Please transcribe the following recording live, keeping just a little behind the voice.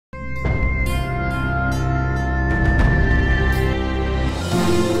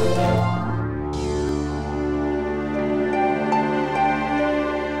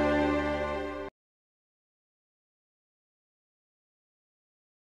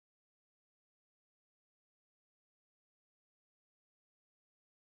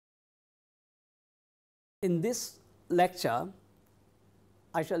In this lecture,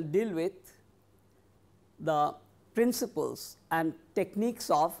 I shall deal with the principles and techniques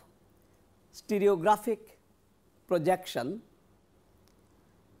of stereographic projection,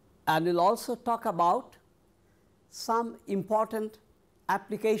 and will also talk about some important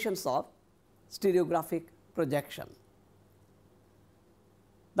applications of stereographic projection.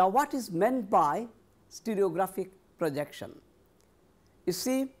 Now, what is meant by stereographic projection? You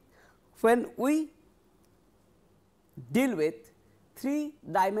see, when we deal with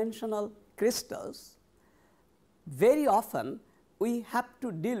three-dimensional crystals, very often we have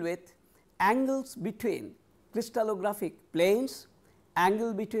to deal with angles between crystallographic planes,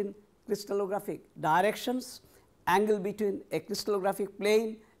 angle between crystallographic directions, angle between a crystallographic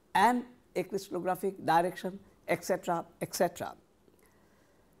plane and a crystallographic direction, etc., etc.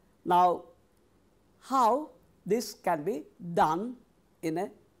 Now, how this can be done in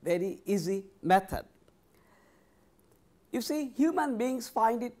a very easy method? You see, human beings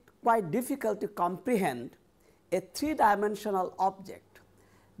find it quite difficult to comprehend a three-dimensional object.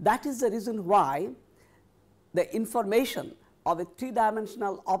 That is the reason why the information of a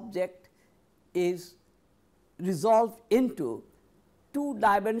three-dimensional object is resolved into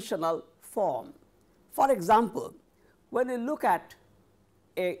two-dimensional form. For example, when we look at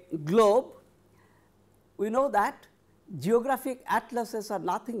a globe, we know that geographic atlases are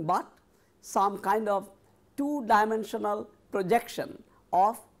nothing but some kind of two-dimensional projection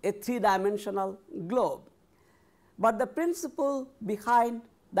of a three-dimensional globe. But the principle behind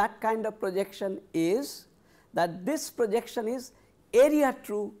that kind of projection is that this projection is area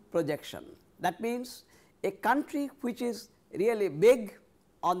through projection. That means, a country which is really big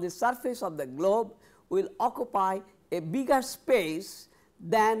on the surface of the globe will occupy a bigger space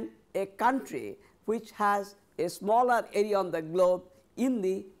than a country which has a smaller area on the globe in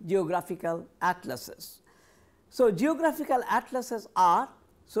the geographical atlases. So, geographical atlases are,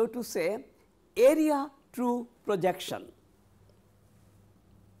 so to say, area through projection.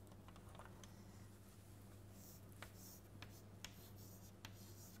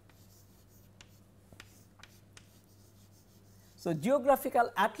 So,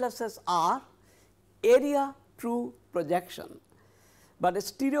 geographical atlases are area through projection, but a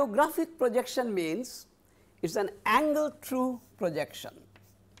stereographic projection means it is an angle through projection.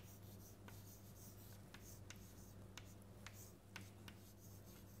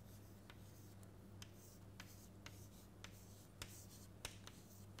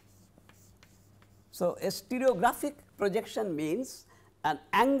 So, a stereographic projection means an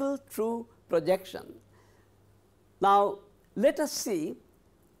angle through projection. Now, let us see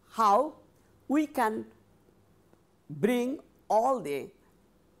how we can bring all the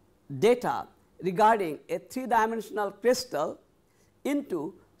data regarding a three-dimensional crystal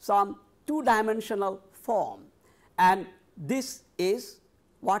into some two-dimensional form, and this is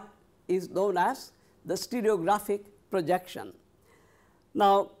what is known as the stereographic projection.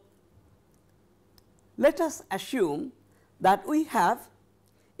 Now, let us assume that we have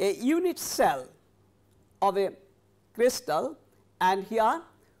a unit cell of a crystal, and here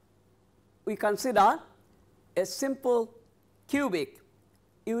we consider a simple cubic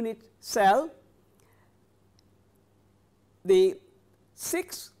unit cell. The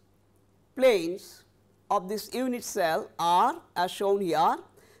 6 planes of this unit cell are as shown here.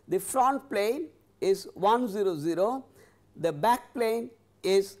 The front plane is 1 0 0, the back plane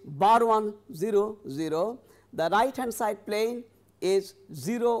is bar 1 0 0, the right hand side plane is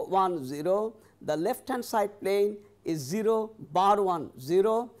 0 1 0, the left hand side plane is 0 bar 1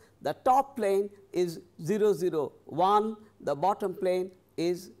 0, the top plane is 0 0 1, the bottom plane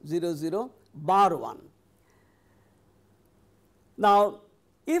is 0 0 bar 1. Now,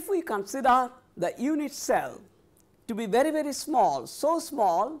 if we consider the unit cell to be very, very small, so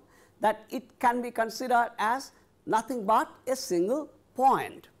small that it can be considered as nothing but a single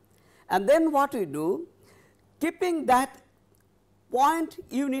point, and then what we do, keeping that point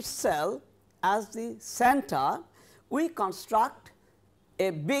unit cell as the center, we construct a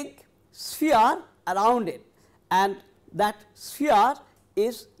big sphere around it, and that sphere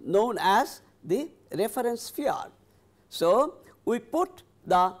is known as the reference sphere. So, we put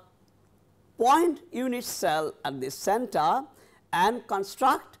the point unit cell at the center and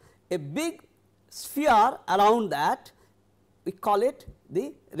construct a big sphere around that. We call it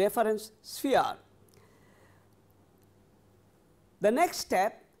the reference sphere. The next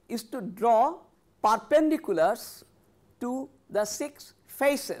step is to draw perpendiculars to the 6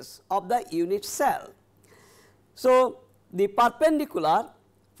 faces of the unit cell. So, the perpendicular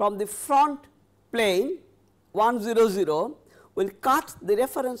from the front plane 1 0 0 will cut the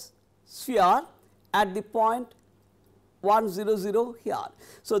reference sphere at the point 1 0 0 here.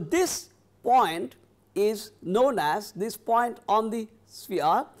 So, this point is known as, this point on the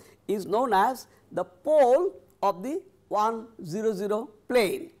sphere is known as the pole of the 1 0 0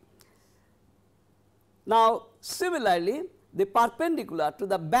 plane. Now, similarly, the perpendicular to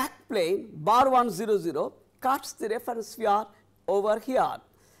the back plane bar 1 0 0 cuts the reference sphere over here,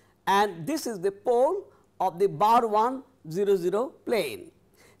 and this is the pole of the bar 1 0 0 plane.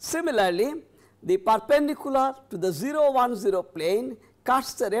 Similarly, the perpendicular to the 0 1 0 plane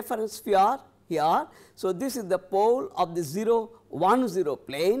cuts the reference sphere here. So, this is the pole of the 0 1 0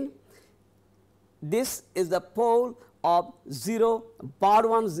 plane. This is the pole of 0 bar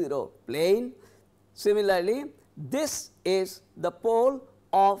 1 0 plane. Similarly, this is the pole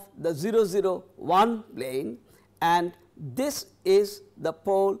of the 0 0 1 plane, and this is the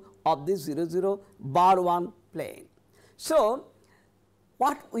pole of the 0 0 bar 1 plane. So,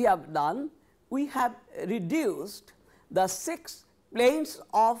 what we have done, we have reduced the 6 planes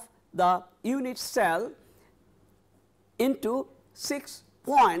of the unit cell into 6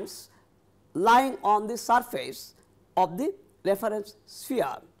 points lying on the surface of the reference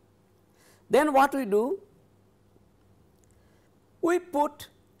sphere. Then what we do? We put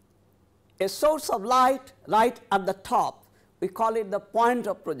a source of light right at the top, we call it the point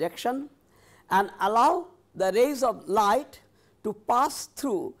of projection, and allow the rays of light to pass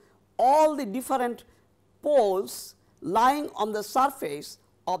through all the different poles lying on the surface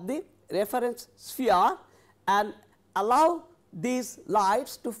of the reference sphere, and allow these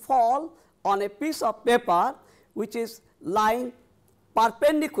lights to fall on a piece of paper which is lying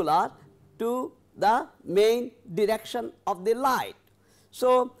perpendicular to the main direction of the light.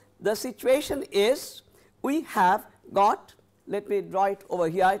 So, the situation is, we have got, let me draw it over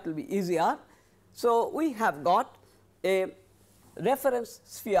here, it will be easier. So, we have got a reference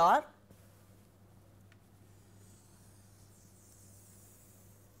sphere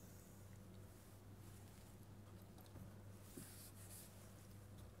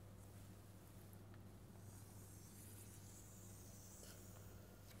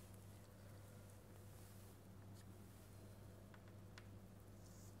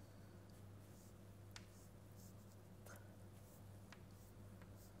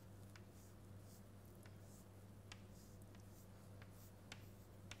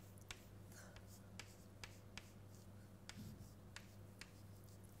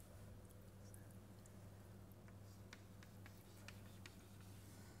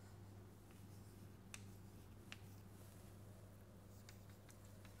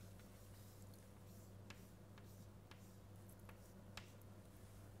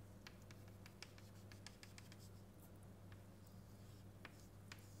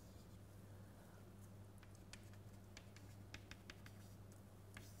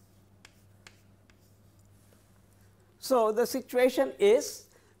So, the situation is,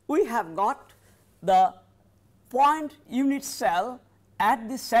 we have got the point unit cell at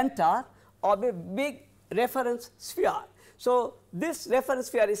the center of a big reference sphere. So, this reference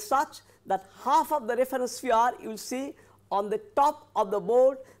sphere is such that half of the reference sphere you will see on the top of the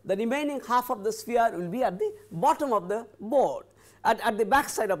board, the remaining half of the sphere will be at the bottom of the board, at the back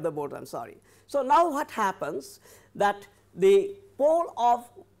side of the board, I am sorry. So, now what happens, that the pole of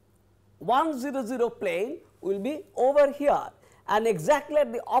 1 0 0 plane will be over here, and exactly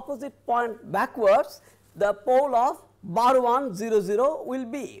at the opposite point backwards the pole of bar 1 0 0 will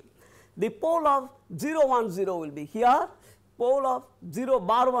be. The pole of 0 1 0 will be here, pole of 0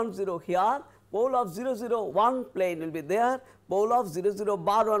 bar 1 0 here, pole of 0 0 1 plane will be there, pole of 0 0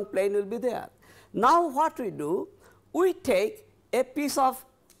 bar 1 plane will be there. Now, what we do? We take a piece of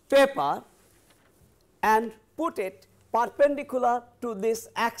paper and put it perpendicular to this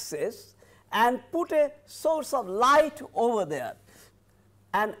axis and put a source of light over there,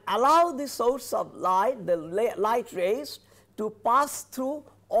 and allow the source of light, the light rays, to pass through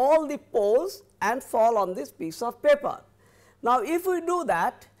all the poles and fall on this piece of paper. Now, if we do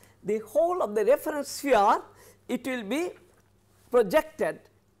that, the whole of the reference sphere, it will be projected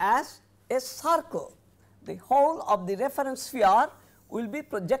as a circle. The whole of the reference sphere will be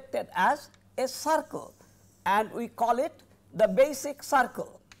projected as a circle, and we call it the basic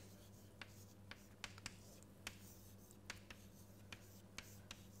circle.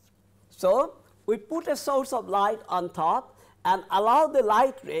 So, we put a source of light on top and allow the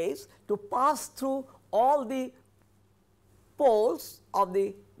light rays to pass through all the poles of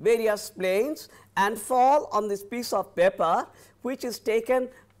the various planes and fall on this piece of paper, which is taken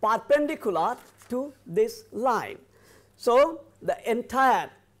perpendicular to this line. So, the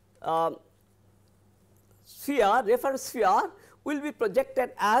entire sphere, reference sphere, will be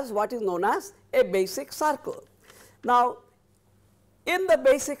projected as what is known as a basic circle. Now, in the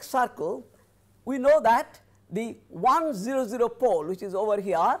basic circle, we know that the 1 0 0 pole, which is over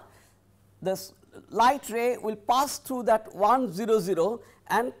here, this light ray will pass through that 1 0 0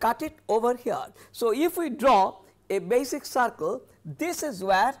 and cut it over here. So, if we draw a basic circle, this is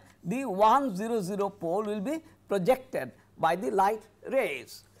where the 1 0 0 pole will be projected by the light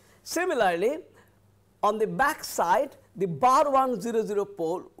rays. Similarly, on the back side, the bar 1 0 0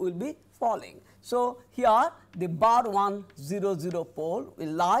 pole will be falling. So, here the bar 1 0 0 pole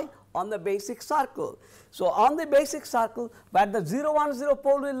will lie on the basic circle. So, on the basic circle, where the 0 1 0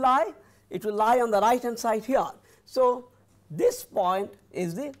 pole will lie, it will lie on the right hand side here. So, this point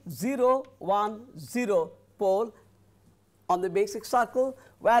is the 0 1 0 pole on the basic circle.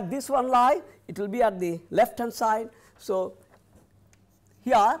 Where this one lie, it will be at the left hand side. So,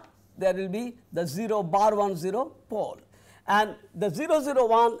 here there will be the 0 bar 1 0 pole, and the 0 0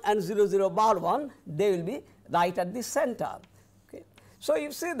 1 and 0 0 bar 1, they will be right at the center. Okay. So,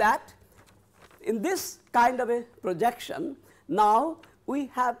 you see that in this kind of a projection, now we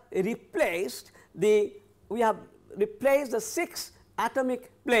have replaced the 6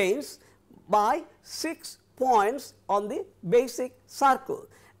 atomic planes by 6 points on the basic circle,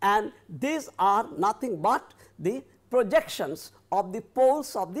 and these are nothing but the projections of the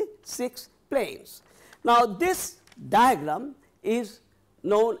poles of the 6 planes. Now, this diagram is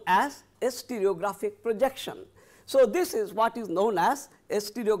known as a stereographic projection. So, this is what is known as a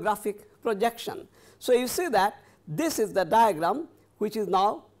stereographic projection. So, you see that this is the diagram which is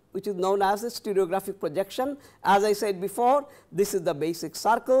known as a stereographic projection. As I said before, this is the basic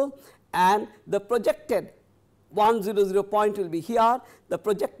circle, and the projected 1 0 0 point will be here, the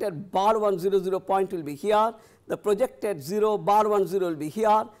projected bar 1 0 0 point will be here, the projected 0 bar 1 0 will be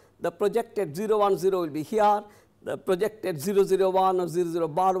here, the projected 0 1 0 will be here, the projected 0 0 1 or 0 0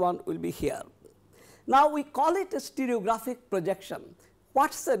 bar 1 will be here. Now, we call it a stereographic projection.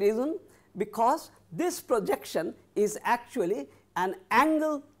 What is the reason? Because this projection is actually an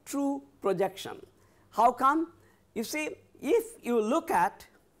angle true projection. How come? You see, if you look at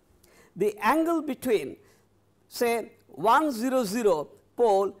the angle between, say, 1 0 0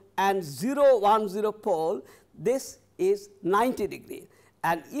 pole and 0 1 0 pole, this is 90 degree.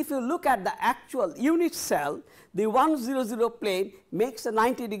 And if you look at the actual unit cell, the 1 0 0 plane makes a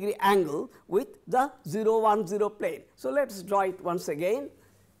 90 degree angle with the 0 1 0 plane. So, let us draw it once again.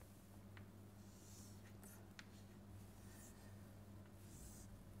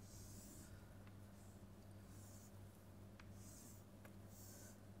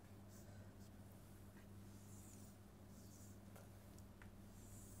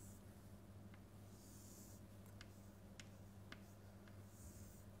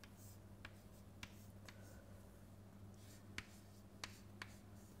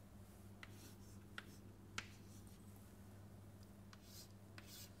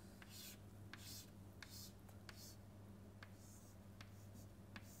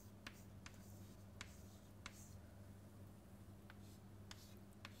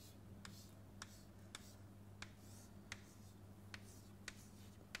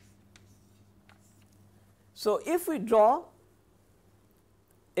 So, if we draw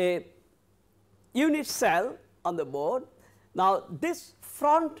a unit cell on the board, now this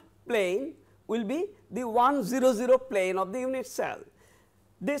front plane will be the 1 0 0 plane of the unit cell.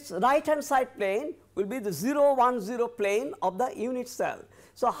 This right hand side plane will be the 0 1 0 plane of the unit cell.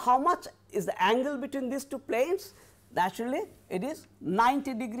 So, how much is the angle between these two planes? Naturally, it is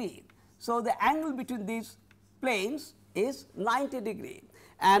 90 degree. So, the angle between these planes is 90 degree,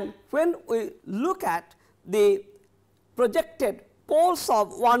 and when we look at the projected poles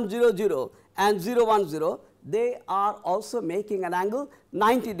of 1 0 0 and 0 1 0, they are also making an angle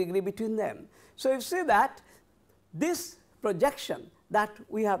 90 degree between them. So, you see that this projection that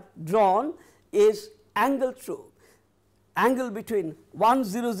we have drawn is angle true. Angle between 1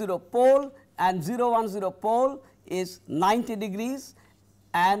 0 0 pole and 0 1 0 pole is 90 degrees,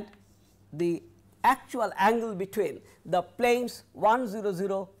 and the actual angle between the planes 1 0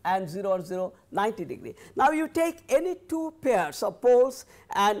 0 and 0 1 0 90 degree. Now, you take any two pairs of poles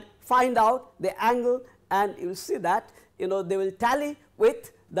and find out the angle, and you will see that they will tally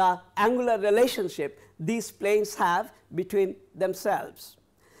with the angular relationship these planes have between themselves.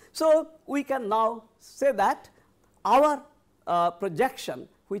 So, we can now say that our projection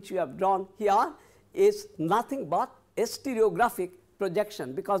which we have drawn here is nothing but a stereographic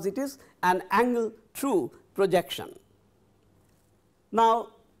projection, because it is an angle true projection. Now,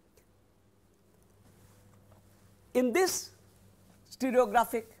 in this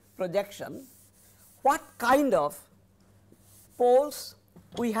stereographic projection, what kind of poles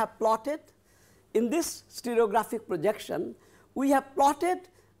we have plotted. In this stereographic projection, we have plotted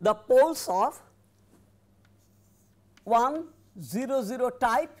the poles of 1, 0, 0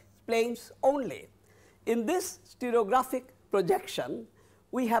 type planes only. In this stereographic projection,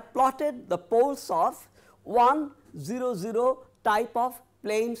 we have plotted the poles of 1, 0, 0 type of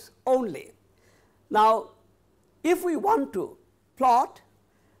planes only. Now, if we want to plot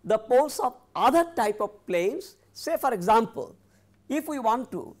the poles of other type of planes, say for example, if we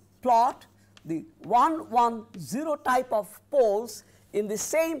want to plot the 1, 1, 0 type of poles in the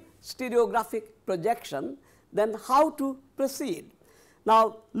same stereographic projection, then how to proceed?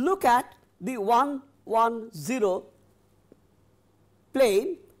 Now, look at the 1, 1, 0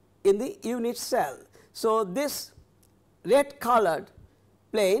 plane in the unit cell. So, this red colored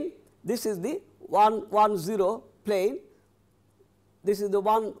plane, this is the 1, 1, 0 plane, this is the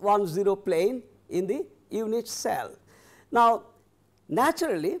 1, 1, 0 plane in the unit cell. Now,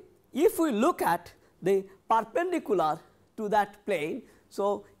 naturally, if we look at the perpendicular to that plane,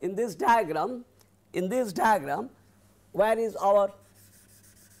 so in this diagram, where is our,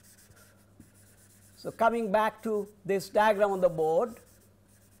 so coming back to this diagram on the board,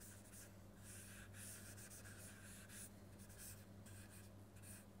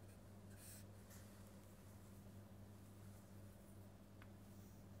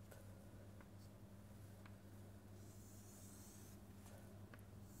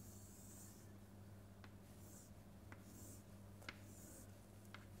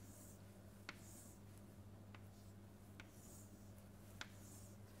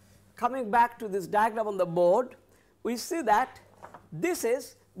 coming back to this diagram on the board, we see that this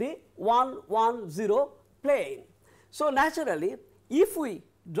is the 1, 1, 0 plane. So, naturally, if we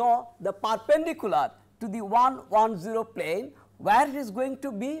draw the perpendicular to the 1, 1, 0 plane, where it is going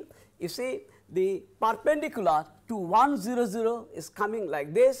to be? You see, the perpendicular to 1, 0, 0 is coming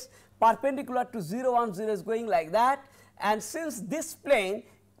like this, perpendicular to 0, 1, 0 is going like that, and since this plane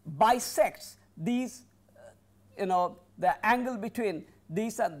bisects these, the angle between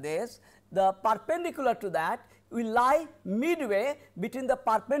this and this, the perpendicular to that will lie midway between the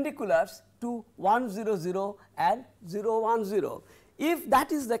perpendiculars to 1, 0, 0 and 0, 1, 0. If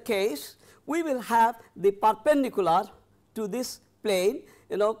that is the case, we will have the perpendicular to this plane,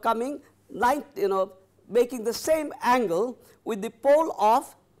 coming like, making the same angle with the pole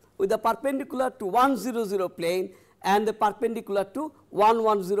of, with the perpendicular to 1, 0, 0 plane and the perpendicular to 1,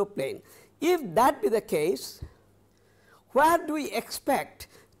 1, 0 plane. If that be the case, where do we expect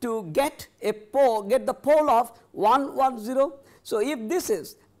to get a pole, get the pole of 1, 1, 0? So, if this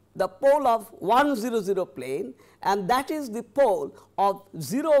is the pole of 1, 0, 0 plane and that is the pole of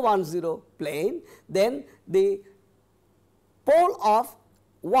 0, 1, 0 plane, then the pole of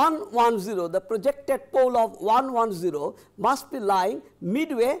 1, 1, 0, the projected pole of 1, 1, 0 must be lying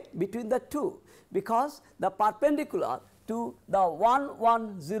midway between the two, because the perpendicular to the 1,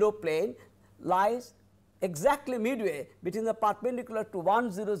 1, 0 plane lies exactly midway between the perpendicular to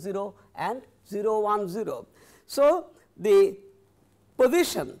 1, 0, 0 and 0, 1, 0. So, the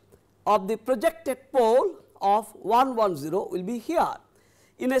position of the projected pole of 1, 1, 0 will be here.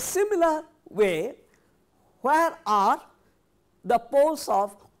 In a similar way, where are the poles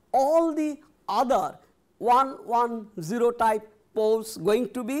of all the other 1, 1, 0 type poles going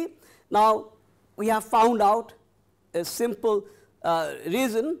to be? Now, we have found out a simple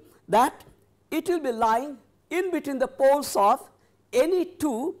reason that it will be lying in between the poles of any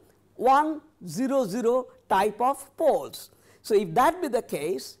two 1, 0, 0 type of poles. So, if that be the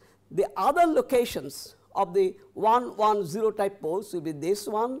case, the other locations of the 1, 1, 0 type poles will be this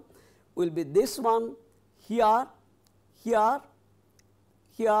one, here, here,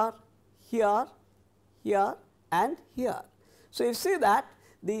 here, here, here and here. So, you see that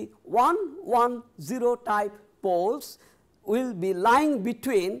the 1, 1, 0 type poles will be lying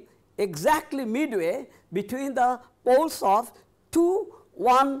between, exactly midway between the poles of two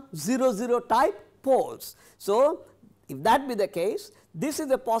 1, 0, 0 type poles. So, if that be the case, this is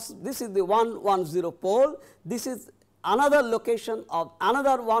the 1, 1, 0 pole, this is another location of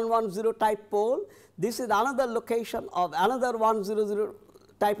another 1, 1, 0 type pole, this is another location of another 1, 0, 0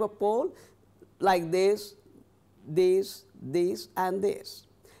 type of pole, like this, this and this.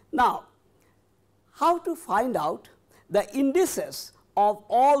 Now, how to find out the indices of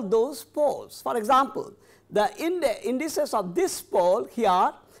all those poles? For example, the indices of this pole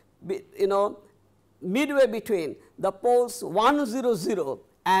here, midway between the poles 1, 0, 0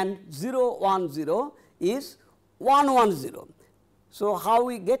 and 0, 1, 0 is 1, 1, 0. So, how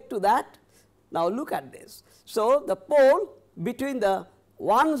we get to that? Now, look at this. So, the pole between the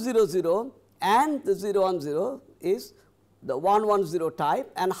 1, 0, 0 and the 0, 1, 0 is the 1 1 0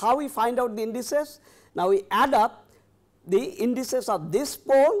 type. And how we find out the indices? Now, we add up the indices of this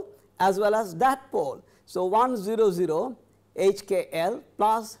pole as well as that pole. So, 1 0 0 HKL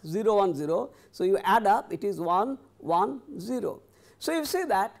plus 0 1 0. So, you add up, it is 1 1 0. So, you see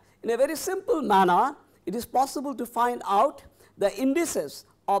that in a very simple manner it is possible to find out the indices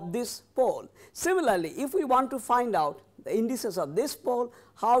of this pole. Similarly, if we want to find out the indices of this pole,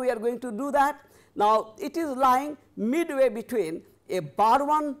 how we are going to do that? Now, it is lying midway between a bar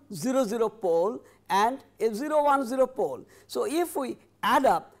 1 0 0 pole and a 0 1 0 pole. So, if we add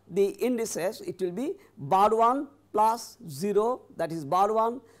up the indices, it will be bar 1 plus 0, that is bar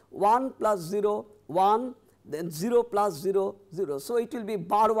 1, 1 plus 0, 1, then 0 plus 0, 0. So, it will be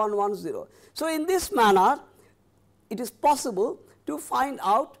bar 1 1 0. So, in this manner it is possible to find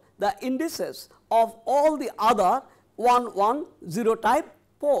out the indices of all the other 1 1 0 type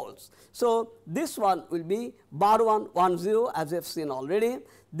poles. So, this one will be bar 1 1 0 as we have seen already,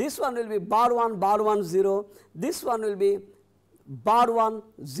 this one will be bar 1 0, this one will be bar 1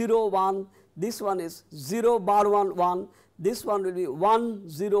 0 1, this one is 0 bar 1 1, this one will be 1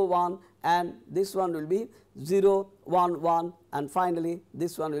 0 1, and this one will be 0 1 1, and finally,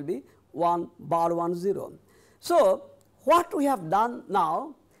 this one will be 1 bar 1 0. So, what we have done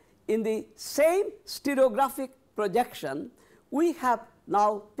now, in the same stereographic projection, we have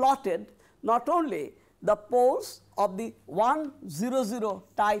now plotted not only the poles of the 1 0 0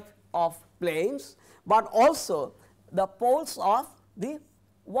 type of planes, but also the poles of the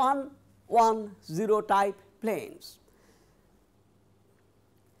 1 1 0 type planes.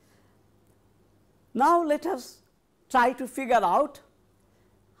 Now, let us try to figure out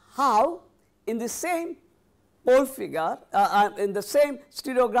how in the same pole figure, in the same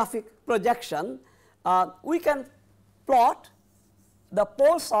stereographic projection, we can plot the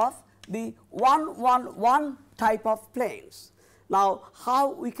poles of the 1 1 1 type of planes. Now,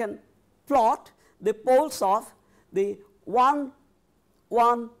 how we can plot the poles of the 1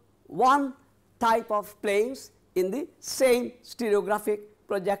 1 1 type of planes in the same stereographic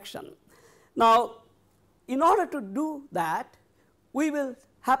projection. Now, in order to do that, we will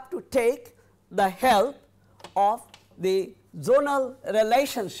have to take the help of the zonal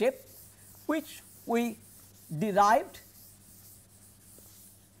relationship which we derived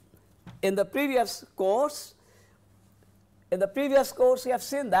in the previous course. In the previous course, we have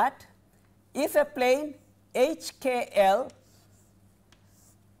seen that if a plane HKL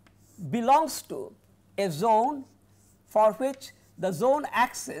belongs to a zone for which the zone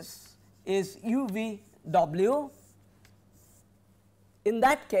axis is UVW, in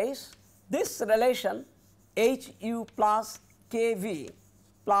that case this relation HU plus KV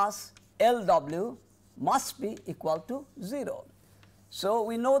plus LW must be equal to 0. So,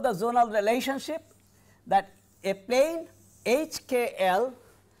 we know the zonal relationship that a plane HKL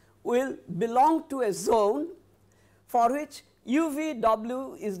will belong to a zone for which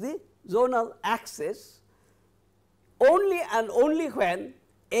UVW is the zonal axis only and only when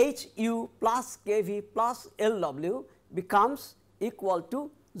HU plus KV plus LW becomes equal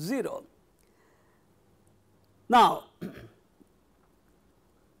to 0. Now,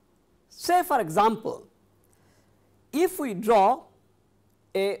 say for example, if we draw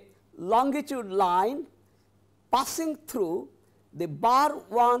a longitude line passing through the bar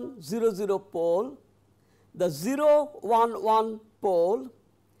 1 0 0 pole, the 0 1 1 pole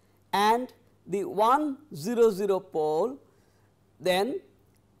and the 1 0 0 pole, then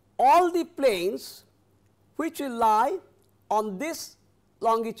all the planes which will lie on this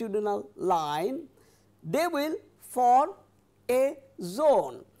longitudinal line, they will form a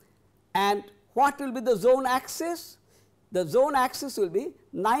zone. And what will be the zone axis? The zone axis will be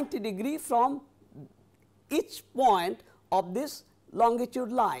 90 degree from each point of this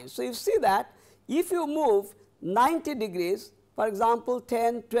longitude line. So, you see that if you move 90 degrees, for example,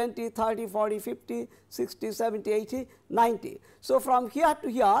 10, 20, 30, 40, 50, 60, 70, 80, 90. So, from here to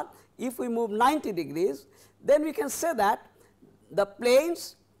here, if we move 90 degrees, then we can say that the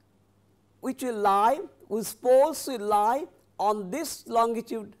planes which will lie, whose poles will lie on this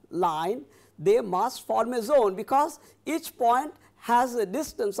longitude line, they must form a zone, because each point has a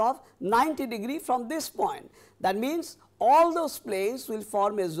distance of 90 degree from this point. That means all those planes will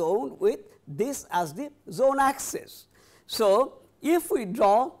form a zone with this as the zone axis. So, if we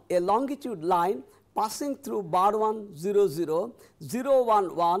draw a longitude line passing through bar 1 0 0, 0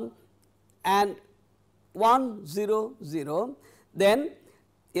 1 1 and 1 0 0, then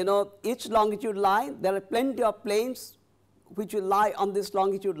each longitude line, there are plenty of planes which will lie on this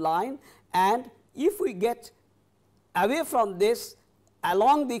longitude line, and if we get away from this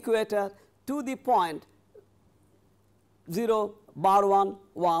along the equator to the point 0 bar 1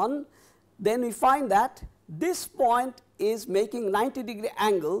 1, then we find that this point is making 90-degree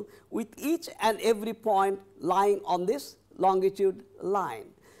angle with each and every point lying on this longitude line.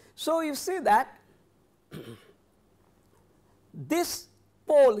 So, you see that this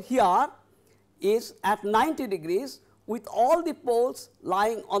pole here is at 90 degrees with all the poles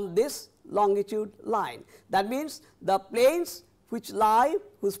lying on this longitude line. That means, the planes which lie,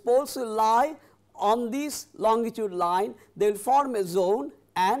 whose poles will lie on this longitude line, they will form a zone,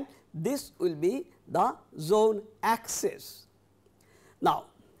 and this will be the zone axis. Now,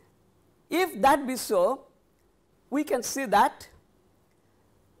 if that be so, we can see that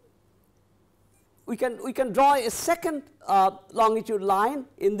we can draw a second longitude line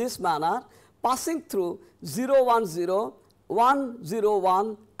in this manner, passing through 0 1 0, 1 0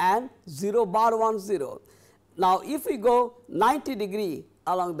 1 and 0 bar 1 0. Now, if we go 90 degree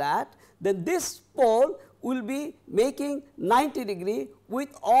along that, then this pole will be making 90 degree with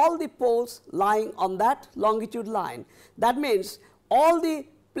all the poles lying on that longitude line. That means, all the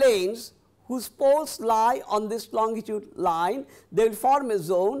planes whose poles lie on this longitude line, they will form a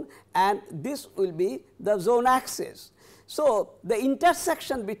zone, and this will be the zone axis. So, the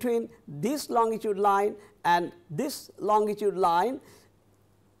intersection between this longitude line and this longitude line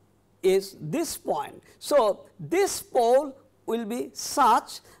is this point. So, this pole will be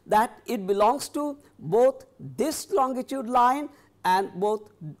such that it belongs to both this longitude line and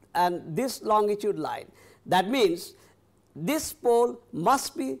this longitude line. That means, this pole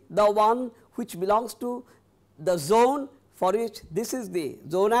must be the one which belongs to the zone for which this is the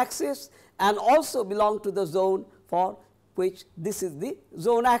zone axis, and also belong to the zone for which this is the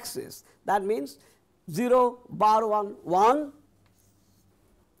zone axis. That means, 0 bar 1 1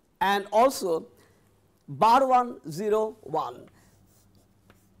 and also bar 1 0 1.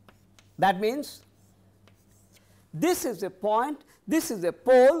 That means, this is a point, this is a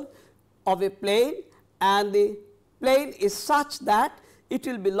pole of a plane, and the plane is such that it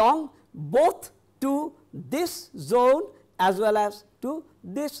will belong both to this zone as well as to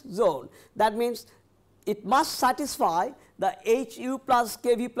this zone. That means, it must satisfy the HU plus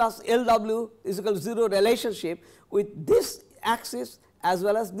KV plus LW is equal to 0 relationship with this axis as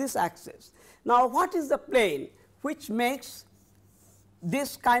well as this axis. Now, what is the plane which makes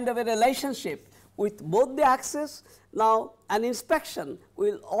this kind of a relationship with both the axes? Now, an inspection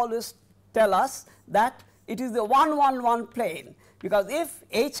will always tell us that it is the 1 1 1 plane, because if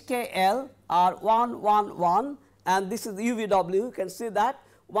HKL are 1 1 1 and this is UVW, you can see that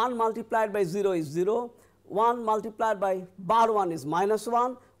 1 multiplied by 0 is 0, 1 multiplied by bar 1 is minus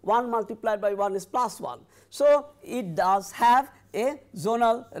 1, 1 multiplied by 1 is plus 1. So, it does have a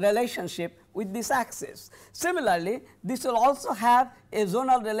zonal relationship with this axis. Similarly, this will also have a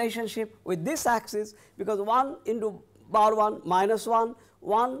zonal relationship with this axis, because 1 into bar 1 minus 1,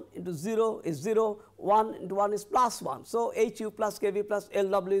 1 into 0 is 0, 1 into 1 is plus 1. So, HU plus KV plus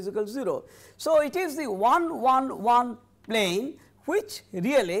LW is equal to 0. So, it is the 1 1 1 plane which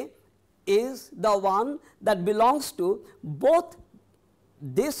really is the one that belongs to both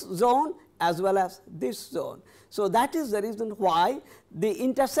this zone as well as this zone. So, that is the reason why the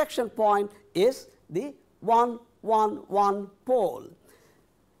intersection point is the 1 1 1 pole.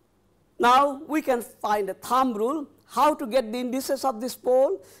 Now, we can find a thumb rule how to get the indices of this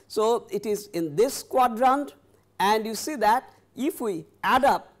pole. So, it is in this quadrant, and you see that if we add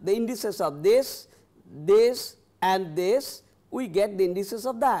up the indices of this, this and this, we get the indices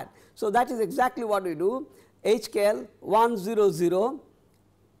of that. So, that is exactly what we do. HKL 1 0 0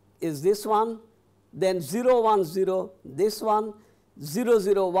 is this one, then 0 1 0 this one, 0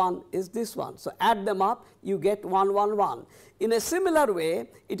 0 1 is this one. So, add them up, you get 1 1 1. In a similar way,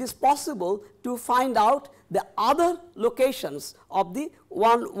 it is possible to find out the other locations of the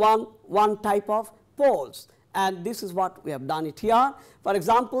 1 1 1 type of poles, and this is what we have done it here. For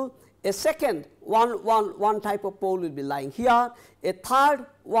example, a second 1 1 1 type of pole will be lying here, a third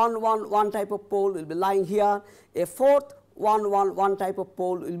 1 1 1 type of pole will be lying here, a fourth 1 1 1 type of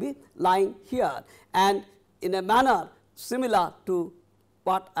pole will be lying here, and in a manner similar to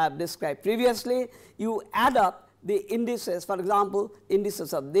what I have described previously, you add up the indices, for example,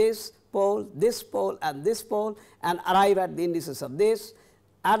 indices of this pole and this pole, and arrive at the indices of this,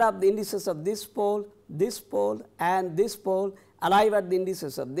 add up the indices of this pole and this pole, arrive at the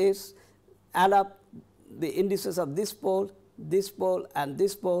indices of this, add up the indices of this pole and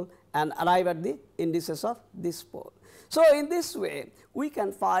this pole, and arrive at the indices of this pole. So, in this way, we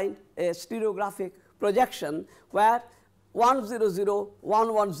can find a stereographic projection where 1 0 0,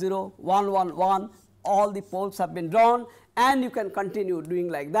 1 1 0, 1 1 1, all the poles have been drawn, and you can continue doing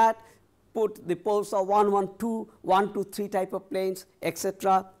like that put the poles of 1, 1, 2, 1, 2, 3 type of planes,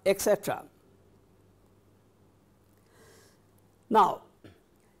 etc., etc. Now,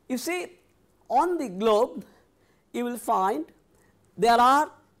 you see, on the globe you will find there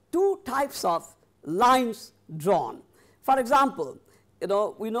are two types of lines drawn. For example,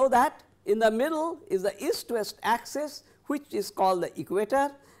 we know that in the middle is the east-west axis, which is called the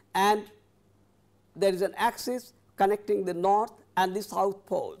equator, and there is an axis connecting the north and the south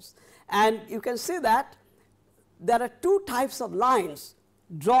poles. And you can see that there are two types of lines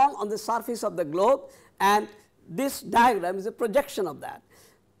drawn on the surface of the globe, and this diagram is a projection of that.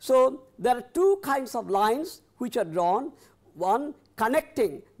 So, there are two kinds of lines which are drawn, one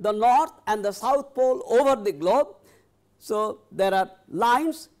connecting the north and the south pole over the globe. So, there are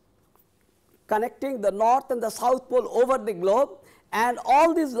lines connecting the north and the south pole over the globe, and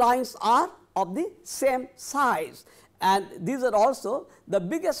all these lines are of the same size, and these are also the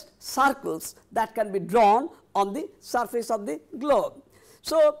biggest circles that can be drawn on the surface of the globe.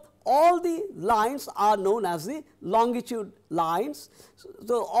 So, all the lines are known as the longitude lines.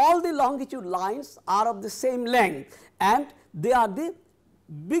 So, all the longitude lines are of the same length, and they are the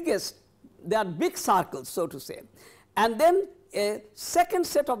biggest, they are big circles, so to say. And then a second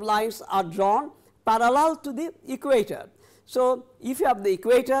set of lines are drawn parallel to the equator. So, if you have the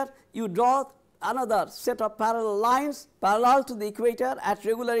equator, you draw another set of parallel lines parallel to the equator at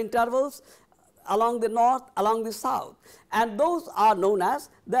regular intervals along the north, along the south, and those are known as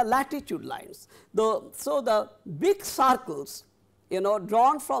the latitude lines. So, the big circles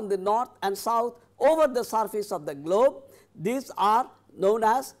drawn from the north and south over the surface of the globe, these are known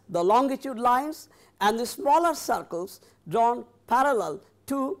as the longitude lines, and the smaller circles drawn parallel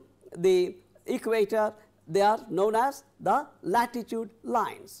to the equator, they are known as the latitude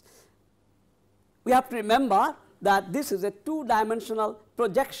lines. We have to remember that this is a two-dimensional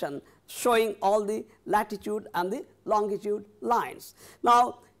projection showing all the latitude and the longitude lines.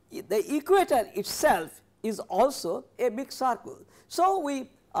 Now, the equator itself is also a big circle. So, we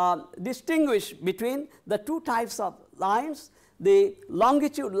distinguish between the two types of lines, the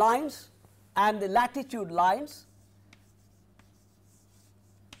longitude lines and the latitude lines.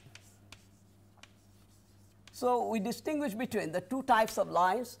 So, we distinguish between the two types of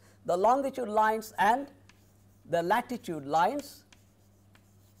lines, the longitude lines and the latitude lines.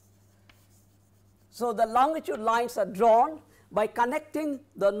 So, the longitude lines are drawn by connecting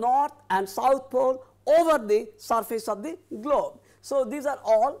the north and south pole over the surface of the globe. So, these are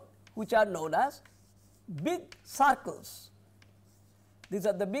all which are known as big circles. These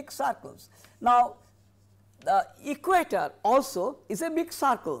are the big circles. Now, the equator also is a big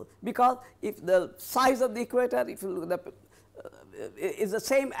circle, because if the size of the equator, if you look at the is the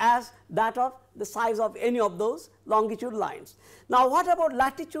same as that of the size of any of those longitude lines. Now, what about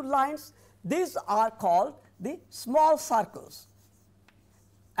latitude lines? These are called the small circles,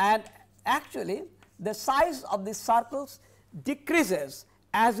 and actually the size of the circles decreases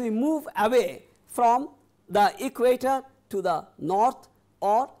as we move away from the equator to the north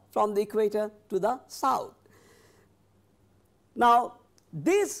or from the equator to the south. Now,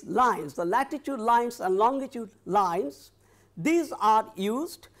 these lines, the latitude lines and longitude lines, these are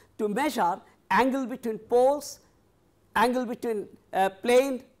used to measure angle between poles, angle between a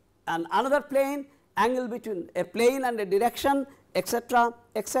plane and another plane, angle between a plane and a direction, etc.,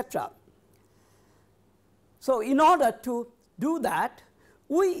 etc. So, in order to do that,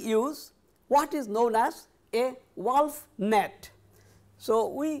 we use what is known as a Wolf net. So,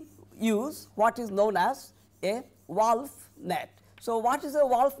 we use what is known as a Wolf net. So, what is a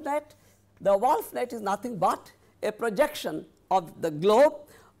Wolf net? The Wolf net is nothing but a projection of the globe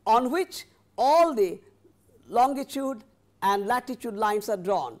on which all the longitude and latitude lines are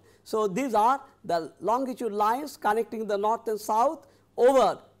drawn. So, these are the longitude lines connecting the north and south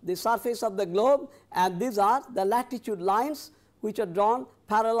over the surface of the globe, and these are the latitude lines which are drawn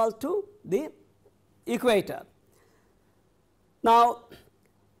parallel to the equator. Now,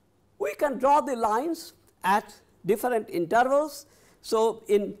 we can draw the lines at different intervals. So,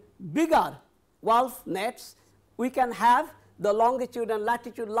 in bigger Wolf nets, we can have the longitude and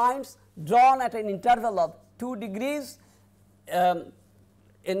latitude lines drawn at an interval of 2 degrees.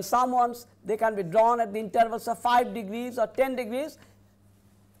 In some ones, they can be drawn at the intervals of 5 degrees or 10 degrees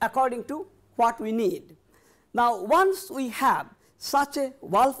according to what we need. Now, once we have such a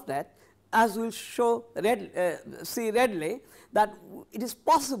Wolf net, as we will show see readily, that it is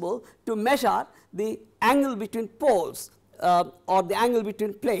possible to measure the angle between poles or the angle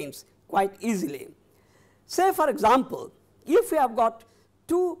between planes quite easily. Say for example, if we have got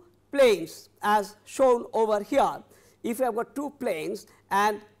two planes as shown over here, if we have got two planes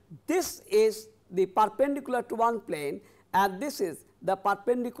and this is the perpendicular to one plane and this is the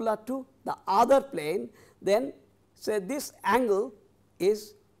perpendicular to the other plane, then say this angle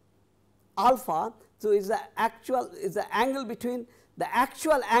is alpha. So, is the actual angle between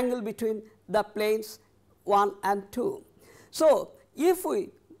the planes 1 and 2. So, if we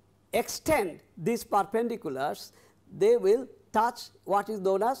extend these perpendiculars, they will touch what is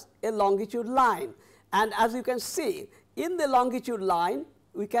known as a longitude line, and as you can see in the longitude line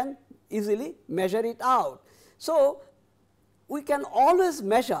we can easily measure it out. So, we can always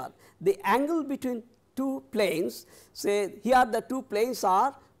measure the angle between two planes. Say here the two planes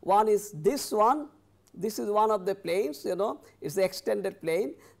are, one is this one, this is one of the planes, you know, it is the extended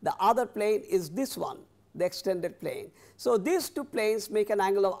plane, the other plane is this one, the extended plane. So, these two planes make an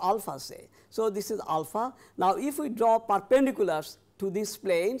angle of alpha, say. So, this is alpha. Now, if we draw perpendiculars to these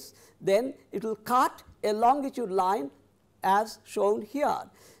planes, then it will cut a longitude line as shown here.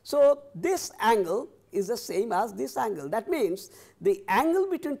 So, this angle is the same as this angle. That means, the angle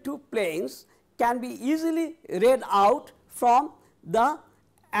between two planes can be easily read out from the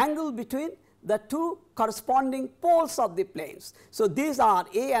angle between the two corresponding poles of the planes. So, these are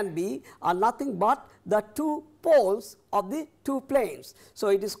A and B are nothing but the two poles of the two planes. So,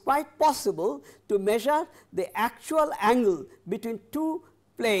 it is quite possible to measure the actual angle between two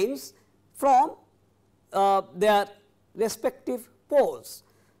planes from their respective poles.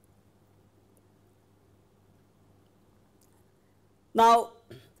 Now,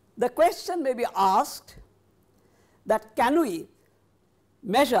 the question may be asked that can we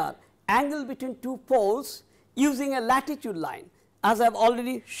measure angle between two poles using a latitude line? As I have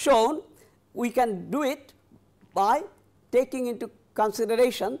already shown, we can do it by taking into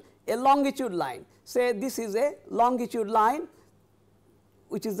consideration a longitude line. Say this is a longitude line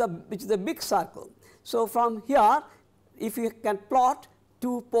which is a big circle. So, from here if you can plot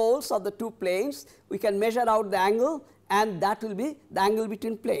two poles of the two planes, we can measure out the angle and that will be the angle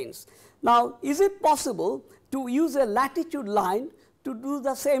between planes. Now, is it possible to use a latitude line to do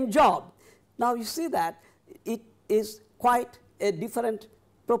the same job? Now, you see that it is quite a different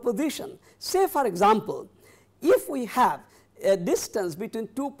proposition. Say for example, if we have a distance between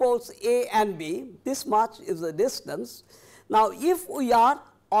two poles A and B, this much is the distance. Now, if we are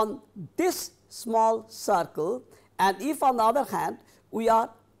on this small circle and if on the other hand we are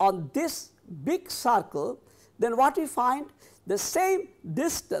on this big circle, then what we find, the same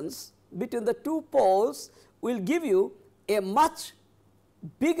distance between the two poles will give you a much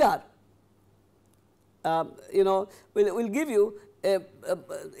bigger will give you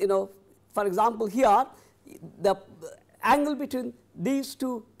for example, here the angle between these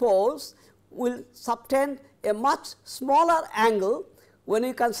two poles will subtend a much smaller angle when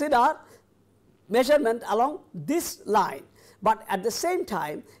you consider measurement along this line. But at the same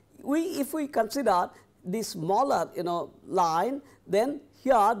time, if we consider the smaller line, then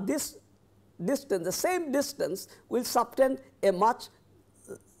here this distance, the same distance will subtend a much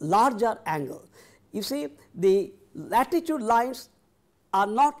larger angle. You see, the latitude lines are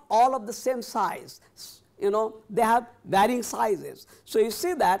not all of the same size, they have varying sizes. So, you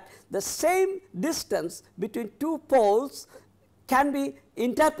see that the same distance between two poles can be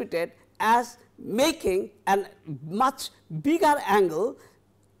interpreted as making a much bigger angle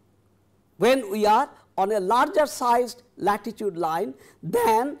when we are on a larger sized latitude line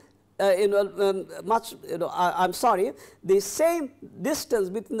than the same distance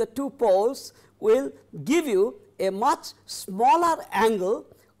between the two poles will give you a much smaller angle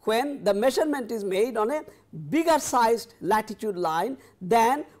when the measurement is made on a bigger sized latitude line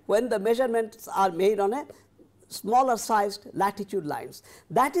than when the measurements are made on a smaller sized latitude lines.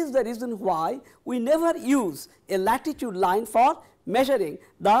 That is the reason why we never use a latitude line for measuring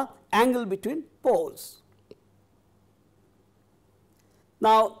the angle between poles.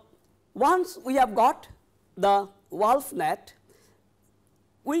 Now, once we have got the Wolf net,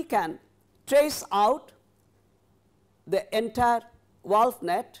 we can trace out the entire Wolf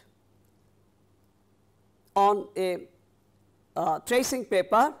net on a tracing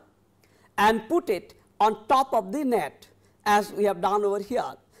paper and put it on top of the net as we have done over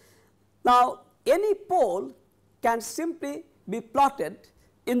here. Now, any pole can simply be plotted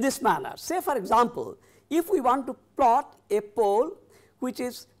in this manner. Say for example, if we want to plot a pole which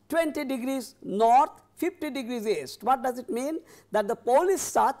is 20 degrees north, 50 degrees east, what does it mean? That the pole is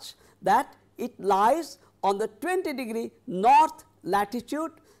such that it lies on the 20 degree north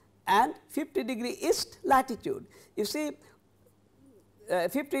latitude and 50 degree east latitude. You see,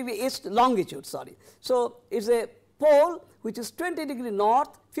 50 degree east longitude, sorry. So, it is a pole which is 20 degree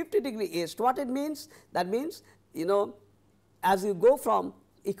north, 50 degree east. What it means? That means, as you go from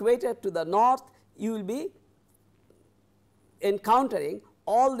equator to the north, you will be encountering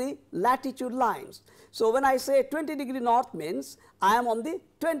all the latitude lines. So, when I say 20 degree north means I am on the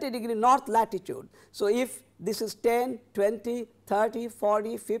 20 degree north latitude. So, if this is 10, 20, 30,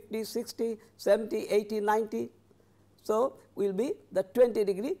 40, 50, 60, 70, 80, 90. So, will be the 20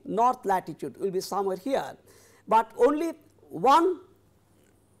 degree north latitude will be somewhere here, but only one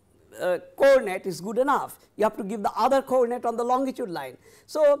coordinate is good enough. You have to give the other coordinate on the longitude line.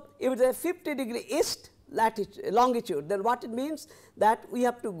 So, if it is a 50 degree east longitude, then what it means that we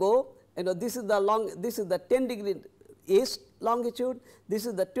have to go, this is the 10 degree east longitude, this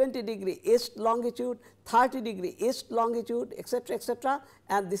is the 20 degree east longitude, 30 degree east longitude, etc.,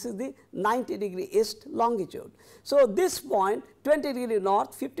 and this is the 90 degree east longitude. So, this point 20 degree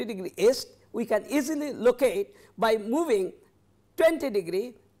north, 50 degree east, we can easily locate by moving 20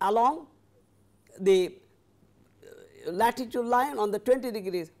 degree along the latitude line on the 20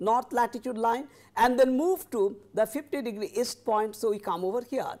 degrees north latitude line, and then move to the 50 degree east point. So, we come over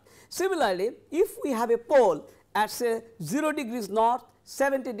here. Similarly, if we have a pole at say 0 degrees north,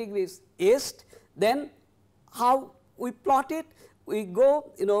 70 degrees east, then how we plot it? We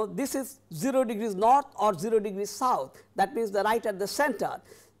go, this is 0 degrees north or 0 degrees south, that means the right at the center,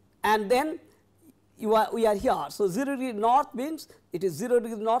 and then we are here. So, 0 degree north means it is 0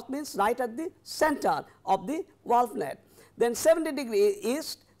 degree north means right at the center of the valve net. Then 70 degree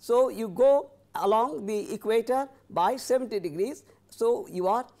east, so you go along the equator by 70 degrees. So, you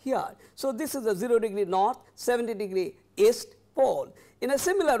are here. So, this is the 0 degree north, 70 degree east pole. In a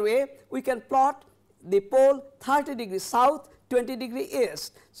similar way, we can plot the pole 30 degrees south, 20 degree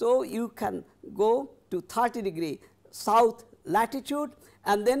east. So, you can go to 30 degree south latitude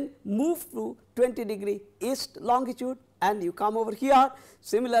and then move to 20 degree east longitude, and you come over here.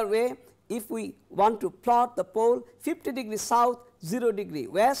 Similar way, if we want to plot the pole 50 degree south, 0 degree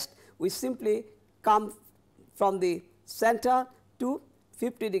west, we simply come from the center to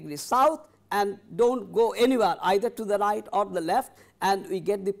 50 degrees south and do not go anywhere either to the right or the left, and we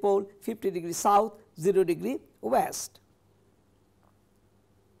get the pole 50 degrees south, 0 degree west.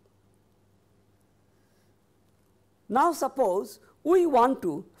 Now, suppose we want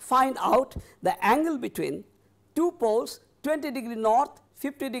to find out the angle between two poles 20 degree north,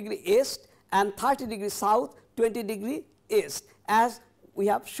 50 degree east and 30 degree south, 20 degree east, as we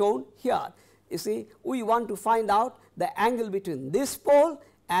have shown here. You see, we want to find out the angle between this pole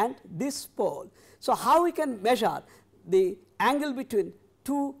and this pole. So, how we can measure the angle between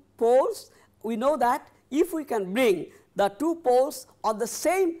two poles? We know that if we can bring the two poles on the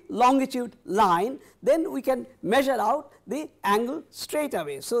same longitude line, then we can measure out the angle straight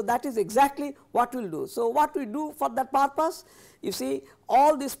away. So, that is exactly what we will do. So, what we do for that purpose? You see,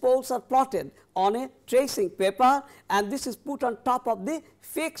 all these poles are plotted on a tracing paper, and this is put on top of the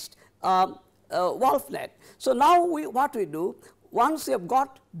fixed valve net. So, now what we do, once we have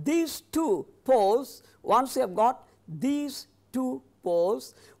got these two poles,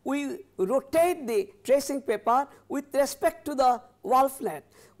 we rotate the tracing paper with respect to the valve net.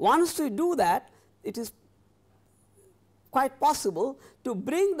 Once we do that, it is quite possible to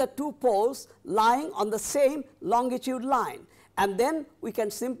bring the two poles lying on the same longitude line, and then we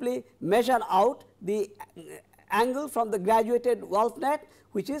can simply measure out the angle from the graduated valve net,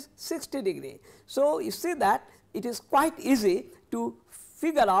 which is 60 degree. So, you see that it is quite easy to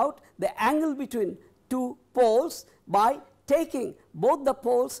figure out the angle between two poles by taking both the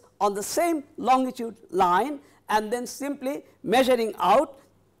poles on the same longitude line and then simply measuring out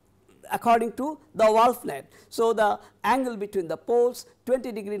according to the valve net. So, the angle between the poles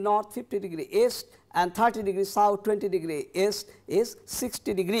 20 degree north, 50 degree east and 30 degree south, 20 degree east is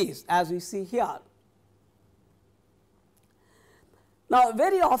 60 degrees, as we see here. Now,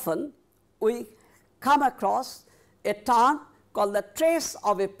 very often we come across a term called the trace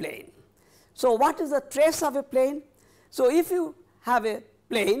of a plane. So, what is the trace of a plane? So, if you have a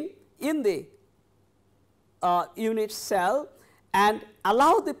plane in the unit cell and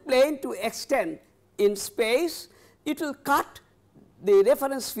allow the plane to extend in space, it will cut the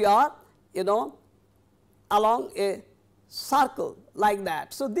reference sphere along a circle like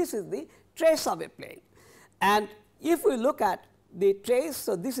that. So, this is the trace of a plane, and if we look at the trace,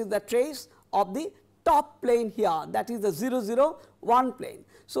 so this is the trace of the top plane here, that is the 0, 0, 1 plane.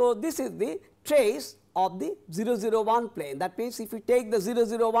 So, this is the trace of the 0, 0, 1 plane. That means, if we take the 0,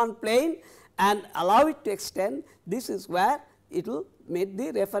 0, 1 plane and allow it to extend, this is where it will meet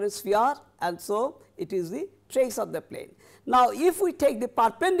the reference sphere, and so it is the trace of the plane. Now, if we take the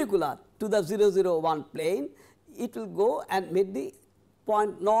perpendicular to the 0, 0, 1 plane, it will go and meet the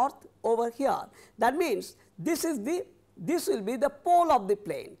point north over here. That means, this is the this will be the pole of the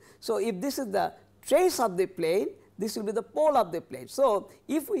plane. So, if this is the trace of the plane, this will be the pole of the plane. So,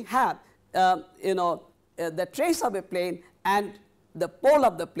 if we have the trace of a plane and the pole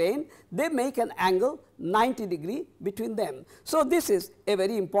of the plane, they make an angle 90 degree between them. So, this is a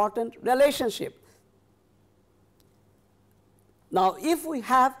very important relationship. Now, if we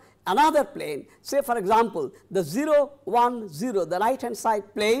have another plane, say for example, the 0, 1, 0, the right hand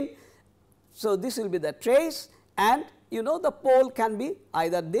side plane. So, this will be the trace, and the pole can be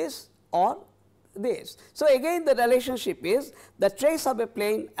either this or this. So, again the relationship is the trace of a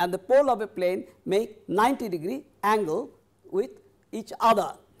plane and the pole of a plane make 90 degree angle with each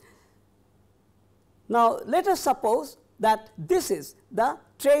other. Now, let us suppose that this is the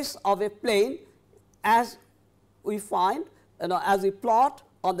trace of a plane as we find, as we plot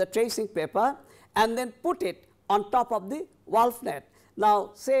on the tracing paper and then put it on top of the Wolf net.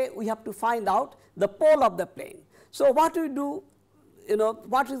 Now, say we have to find out the pole of the plane. So, what we do,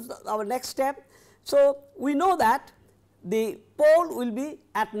 what is our next step? So, we know that the pole will be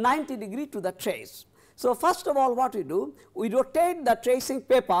at 90 degree to the trace. So, first of all what we do, we rotate the tracing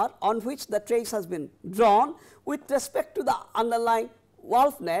paper on which the trace has been drawn with respect to the underlying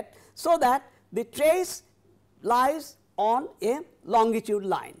Wolf net, so that the trace lies on a longitude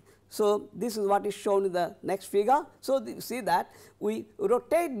line. So, this is what is shown in the next figure. So, you see that we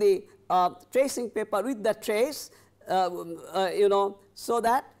rotate the tracing paper with the trace, so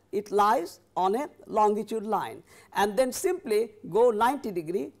that it lies on a longitude line, and then simply go 90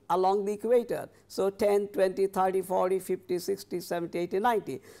 degree along the equator. So, 10, 20, 30, 40, 50, 60, 70, 80,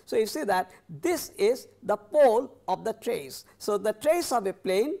 90. So, you see that this is the pole of the trace. So, the trace of a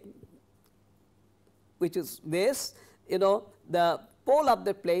plane, which is this, the pole of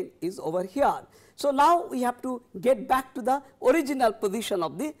the plane is over here. So, now we have to get back to the original position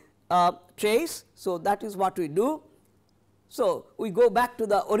of the trace. So, that is what we do. So, we go back to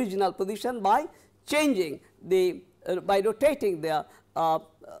the original position by changing the by rotating the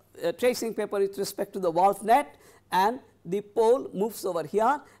tracing paper with respect to the Wolf net, and the pole moves over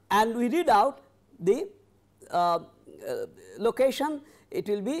here, and we read out the location. It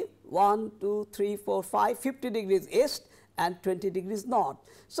will be 1, 2, 3, 4, 5, 50 degrees east and 20 degrees north.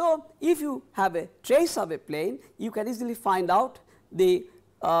 So, if you have a trace of a plane, you can easily find out the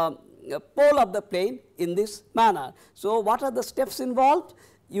pole of the plane in this manner. So, what are the steps involved?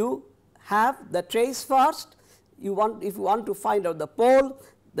 You have the trace first. If you want to find out the pole,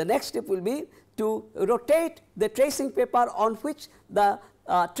 the next step will be to rotate the tracing paper on which the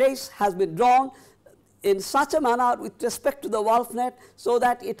trace has been drawn in such a manner with respect to the Wolf net, so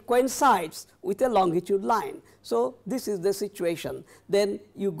that it coincides with a longitude line. So, this is the situation. Then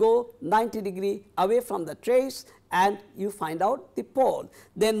you go 90 degree away from the trace and you find out the pole.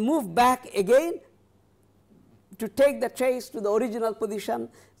 Then move back again to take the trace to the original position.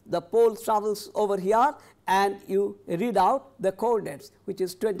 The pole travels over here and you read out the coordinates, which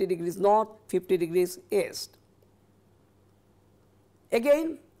is 20 degrees north, 50 degrees east.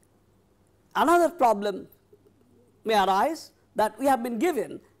 Again, another problem may arise, that we have been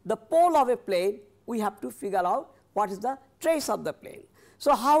given the pole of a plane, we have to figure out what is the trace of the plane.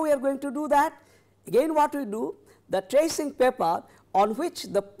 So, how we are going to do that? Again, what we do, the tracing paper on which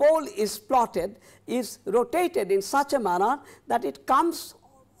the pole is plotted is rotated in such a manner that it comes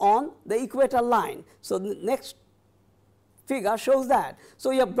on the equator line. So, the next figure shows that.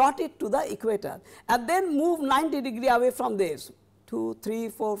 So, you have brought it to the equator and then move 90 degree away from this, 2, 3,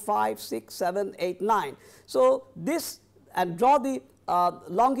 4, 5, 6, 7, 8, 9. So, this, and draw the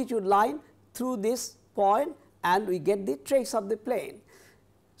longitude line through this point, and we get the trace of the plane.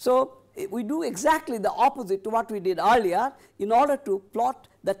 So, we do exactly the opposite to what we did earlier in order to plot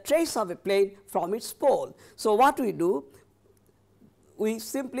the trace of a plane from its pole. So, what we do, we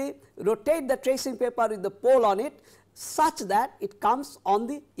simply rotate the tracing paper with the pole on it such that it comes on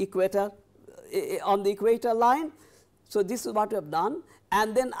the equator line. So, this is what we have done,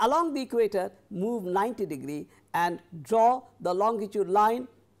 and then along the equator move 90 degree and draw the longitude line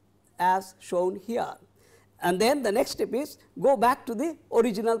as shown here. And then the next step is go back to the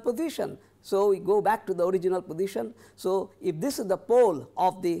original position. So, we go back to the original position. So, if this is the pole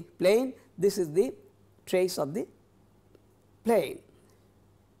of the plane, this is the trace of the plane.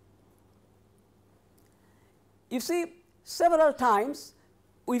 You see, several times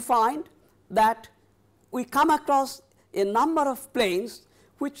we find that we come across a number of planes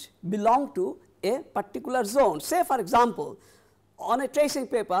which belong to a particular zone. Say for example, on a tracing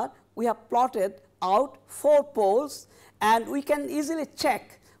paper we have plotted out 4 poles, and we can easily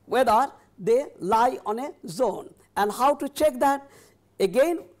check whether they lie on a zone. And how to check that?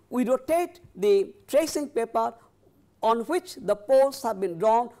 Again, we rotate the tracing paper on which the poles have been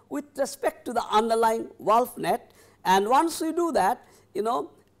drawn with respect to the underlying wolf net. And once we do that,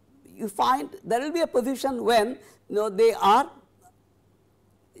 you find there will be a position when they are,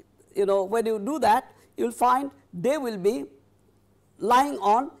 when you do that, you will find they will be lying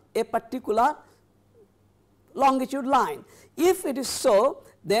on a particular longitude line. If it is so,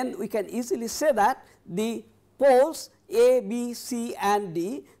 then we can easily say that the poles A, B, C and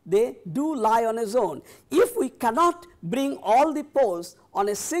D, they do lie on a zone. If we cannot bring all the poles on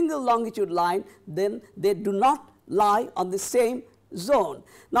a single longitude line, then they do not lie on the same zone.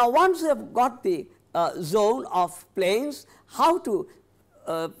 Now, once we have got the zone of planes, how to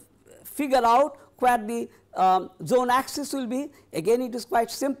figure out where the zone axis will be? Again, it is quite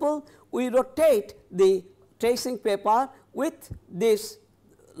simple. We rotate the tracing paper with this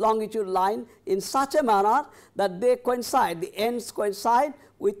longitude line in such a manner that they coincide, the ends coincide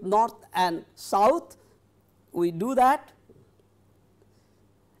with north and south. We do that,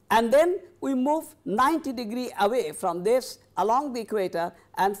 and then we move 90 degree away from this along the equator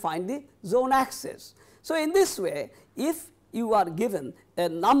and find the zone axis. So, in this way, if you are given a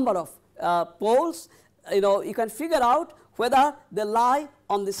number of poles, you can figure out whether they lie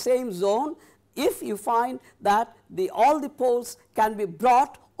on the same zone. If you find that all the poles can be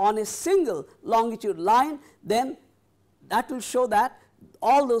brought on a single longitude line, then that will show that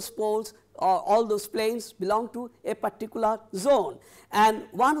all those poles or all those planes belong to a particular zone. And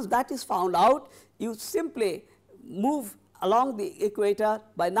once that is found out, you simply move along the equator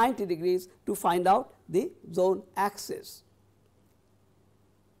by 90 degrees to find out the zone axis.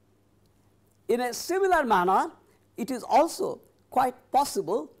 In a similar manner, it is also quite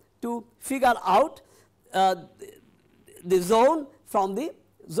possible to figure out the zone from the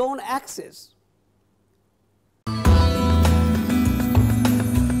zone axis.